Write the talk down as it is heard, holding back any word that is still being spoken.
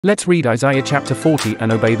Let's read Isaiah chapter 40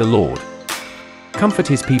 and obey the Lord. Comfort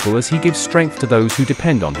his people as he gives strength to those who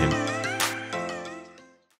depend on him.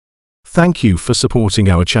 Thank you for supporting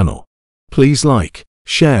our channel. Please like,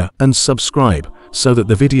 share, and subscribe so that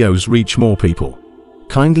the videos reach more people.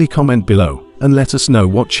 Kindly comment below and let us know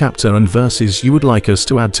what chapter and verses you would like us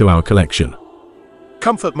to add to our collection.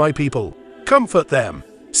 Comfort my people, comfort them,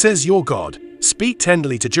 says your God. Speak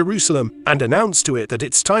tenderly to Jerusalem and announce to it that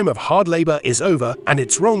its time of hard labor is over and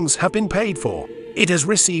its wrongs have been paid for. It has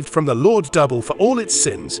received from the Lord double for all its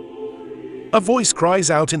sins. A voice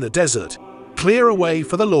cries out in the desert, "Clear a way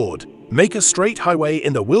for the Lord, make a straight highway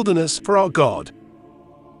in the wilderness for our God."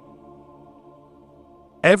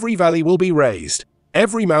 Every valley will be raised,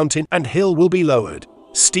 every mountain and hill will be lowered,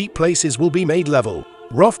 steep places will be made level,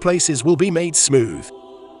 rough places will be made smooth.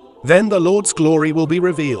 Then the Lord's glory will be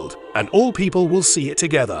revealed, and all people will see it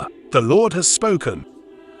together. The Lord has spoken.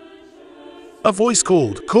 A voice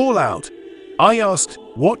called, "Call out." I asked,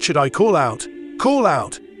 "What should I call out?" Call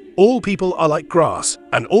out. All people are like grass,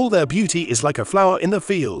 and all their beauty is like a flower in the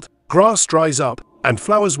field. Grass dries up, and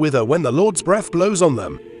flowers wither when the Lord's breath blows on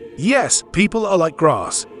them. Yes, people are like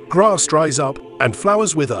grass. Grass dries up, and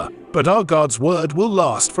flowers wither, but our God's word will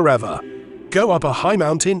last forever. Go up a high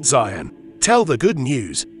mountain, Zion. Tell the good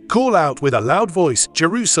news. Call out with a loud voice,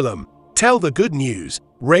 Jerusalem. Tell the good news.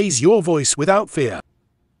 Raise your voice without fear.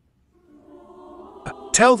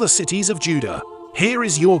 Tell the cities of Judah, here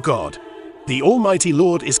is your God. The Almighty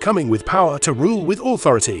Lord is coming with power to rule with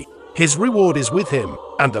authority. His reward is with him,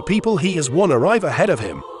 and the people he has won arrive ahead of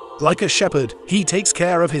him. Like a shepherd, he takes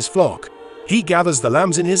care of his flock. He gathers the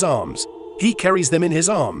lambs in his arms. He carries them in his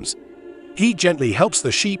arms. He gently helps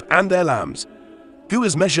the sheep and their lambs. Who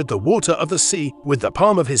has measured the water of the sea with the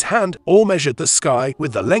palm of his hand, or measured the sky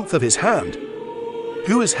with the length of his hand?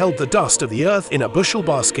 Who has held the dust of the earth in a bushel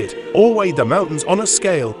basket, or weighed the mountains on a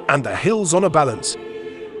scale, and the hills on a balance?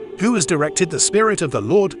 Who has directed the Spirit of the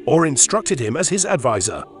Lord, or instructed him as his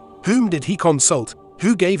advisor? Whom did he consult?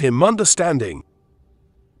 Who gave him understanding?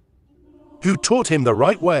 Who taught him the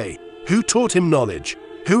right way? Who taught him knowledge?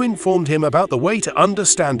 Who informed him about the way to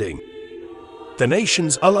understanding? The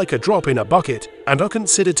nations are like a drop in a bucket, and are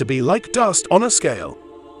considered to be like dust on a scale.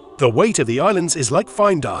 The weight of the islands is like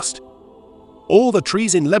fine dust. All the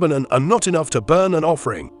trees in Lebanon are not enough to burn an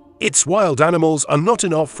offering. Its wild animals are not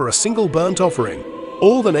enough for a single burnt offering.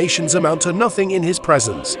 All the nations amount to nothing in his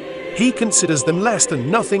presence. He considers them less than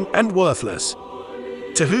nothing and worthless.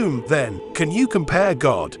 To whom, then, can you compare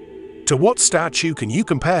God? To what statue can you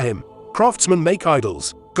compare him? Craftsmen make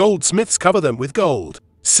idols. Goldsmiths cover them with gold.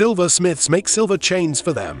 Silversmiths make silver chains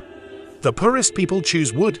for them. The poorest people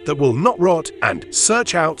choose wood that will not rot and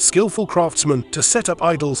search out skillful craftsmen to set up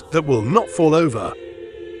idols that will not fall over.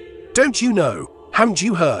 Don't you know? Haven't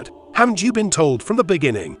you heard? Haven't you been told from the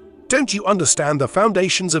beginning? Don't you understand the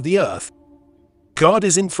foundations of the earth? God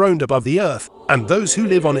is enthroned above the earth, and those who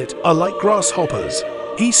live on it are like grasshoppers.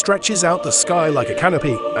 He stretches out the sky like a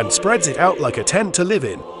canopy and spreads it out like a tent to live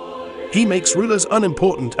in. He makes rulers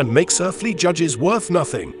unimportant and makes earthly judges worth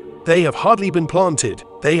nothing. They have hardly been planted,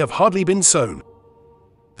 they have hardly been sown.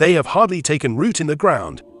 They have hardly taken root in the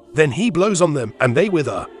ground. Then he blows on them and they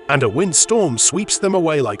wither, and a windstorm sweeps them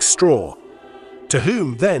away like straw. To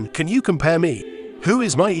whom, then, can you compare me? Who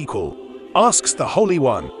is my equal? Asks the Holy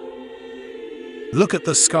One. Look at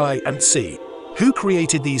the sky and see. Who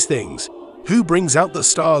created these things? Who brings out the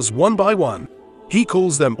stars one by one? He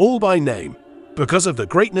calls them all by name. Because of the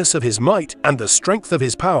greatness of his might and the strength of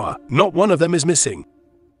his power, not one of them is missing.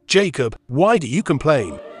 Jacob, why do you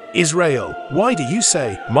complain? Israel, why do you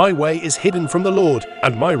say, "My way is hidden from the Lord,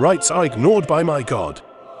 and my rights are ignored by my God"?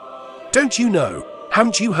 Don't you know?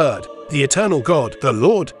 Haven't you heard? The eternal God, the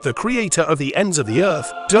Lord, the creator of the ends of the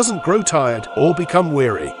earth, doesn't grow tired or become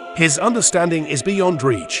weary. His understanding is beyond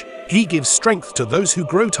reach. He gives strength to those who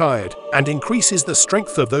grow tired, and increases the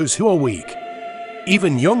strength of those who are weak.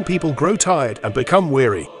 Even young people grow tired and become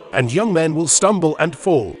weary, and young men will stumble and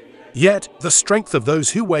fall. Yet, the strength of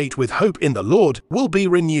those who wait with hope in the Lord will be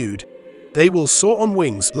renewed. They will soar on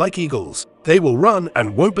wings like eagles. They will run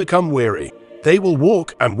and won't become weary. They will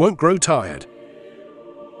walk and won't grow tired.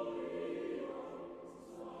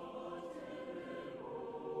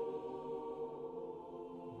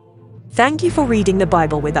 Thank you for reading the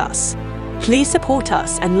Bible with us. Please support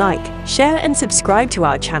us and like, share and subscribe to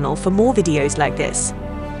our channel for more videos like this.